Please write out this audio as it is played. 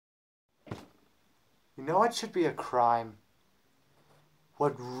You know what should be a crime?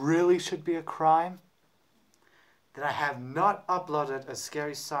 What really should be a crime? That I have not uploaded a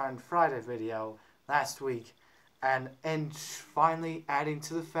Scary Siren Friday video last week and finally adding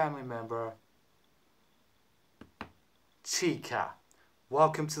to the family member, Chica.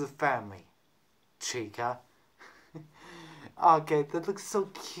 Welcome to the family, Chica. Okay, that looks so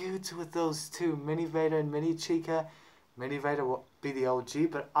cute with those two, Mini Vader and Mini Chica. Mini Vader will be the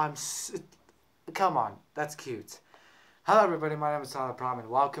OG, but come on, that's cute. Hello everybody, my name is Tyler Prom and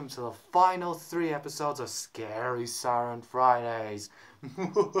welcome to the final 3 episodes of Scary Siren Fridays.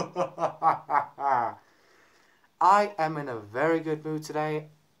 I am in a very good mood today.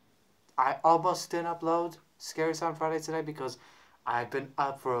 I almost didn't upload Scary Siren Friday today because I've been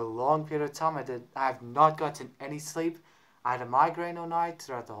up for a long period of time. I have not gotten any sleep. I had a migraine all night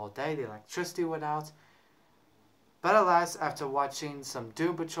throughout the whole day. The electricity went out. But alas, after watching some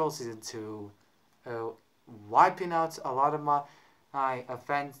Doom Patrol Season 2, wiping out a lot of my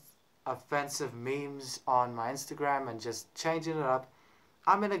offensive memes on my Instagram and just changing it up,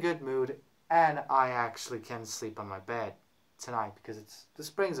 I'm in a good mood and I actually can sleep on my bed tonight because the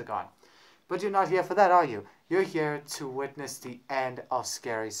springs are gone. But you're not here for that, are you? You're here to witness the end of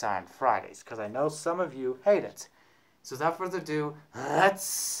Scary Siren Fridays because I know some of you hate it. So without further ado,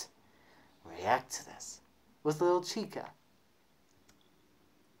 let's react to this with little Chica.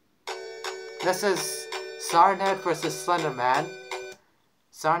 This is Siren Head vs. Slender Man.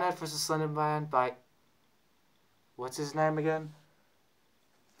 Siren Head vs. Slender Man by, what's his name again?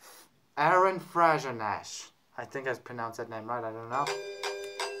 Aaron Fraser-Nash. I think I pronounced that name right, I don't know.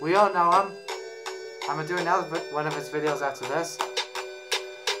 We all know him. I'm gonna do another one of his videos after this.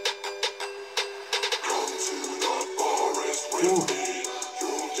 Ooh.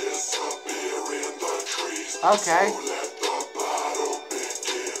 Okay.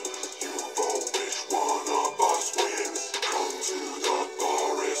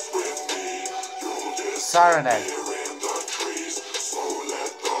 Siren Head.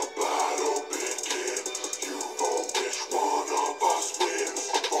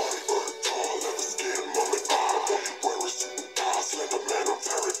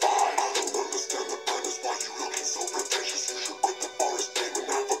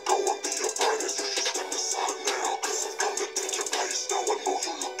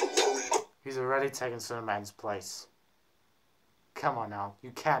 He's already taken Slender Man's place. Come on now,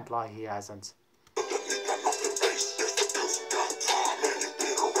 you can't lie, he hasn't.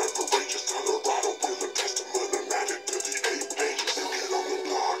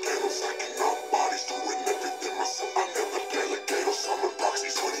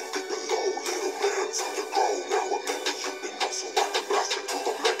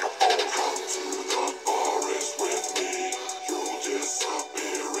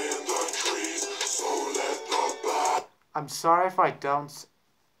 I'm sorry if I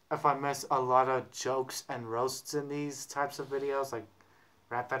miss a lot of jokes and roasts in these types of videos, like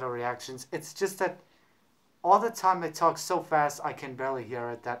rap battle reactions. It's just that all the time they talk so fast I can barely hear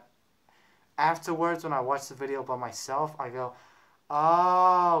it, that afterwards when I watch the video by myself, I go,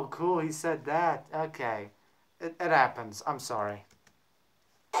 oh, cool, he said that. Okay. It happens. I'm sorry.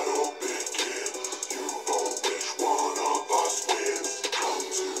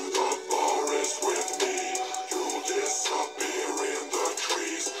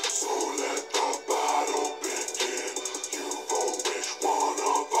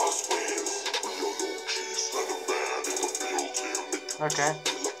 Okay.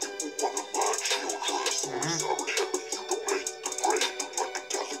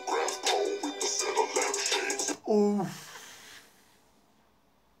 Oof.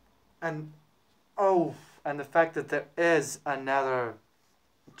 And the fact that there is another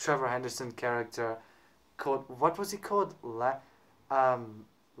Trevor Henderson character called, what was he called?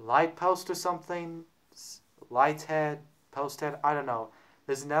 Light Post or something? Lighthead? Posthead? I don't know.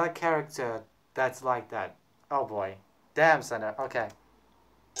 There's another character that's like that. Oh boy. Damn, Slender. Okay.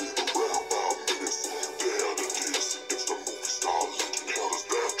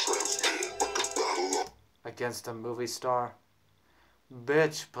 Against a movie star?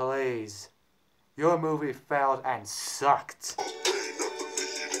 Bitch, please. Your movie failed and sucked.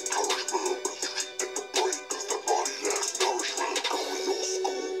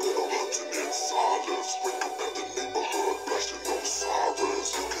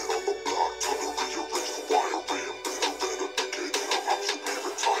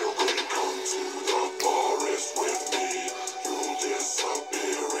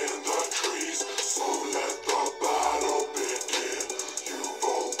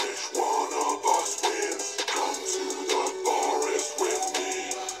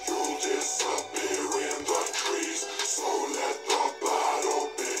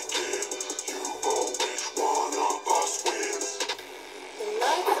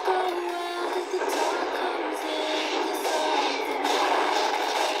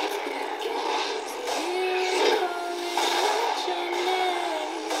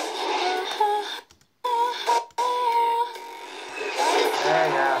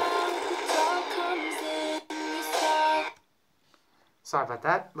 Sorry about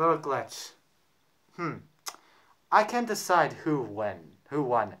that. Little glitch. I can't decide who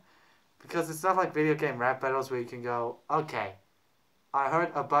won. Because it's not like video game rap battles where you can go, okay, I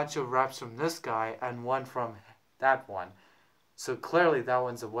heard a bunch of raps from this guy and one from that one. So clearly that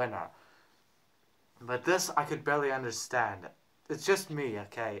one's a winner. But this I could barely understand. It's just me,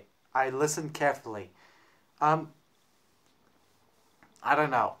 okay? I listened carefully. I don't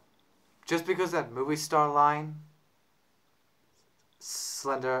know. Just because that movie star line,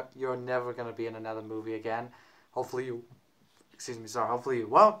 Slender, you're never gonna be in another movie again. Hopefully you, hopefully you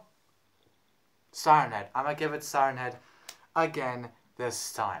won't. Siren Head. I'm gonna give it Siren Head again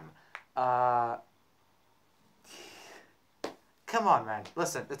this time. Come on, man.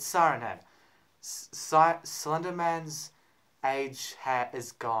 Listen, it's Siren Head. Slenderman's age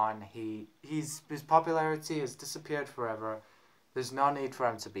is gone. His popularity has disappeared forever. There's no need for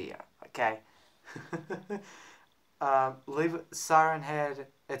him to be here. Okay. Leave Siren Head.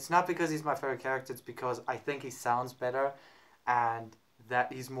 It's not because he's my favorite character. It's because I think he sounds better, and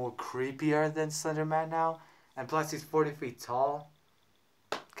that he's more creepier than Slenderman now. And plus, he's 40 feet tall.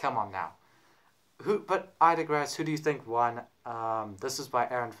 Come on now. But I digress. Who do you think won? This is by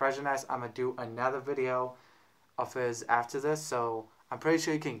Aaron Freshness. I'm gonna do another video of his after this, so I'm pretty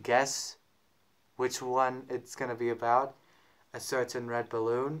sure you can guess which one it's gonna be about. A certain red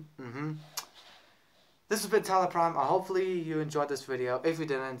balloon. This has been Tyler Prime. Hopefully you enjoyed this video. If you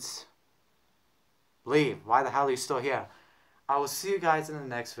didn't, leave. Why the hell are you still here? I will see you guys in the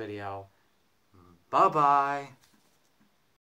next video. Bye bye.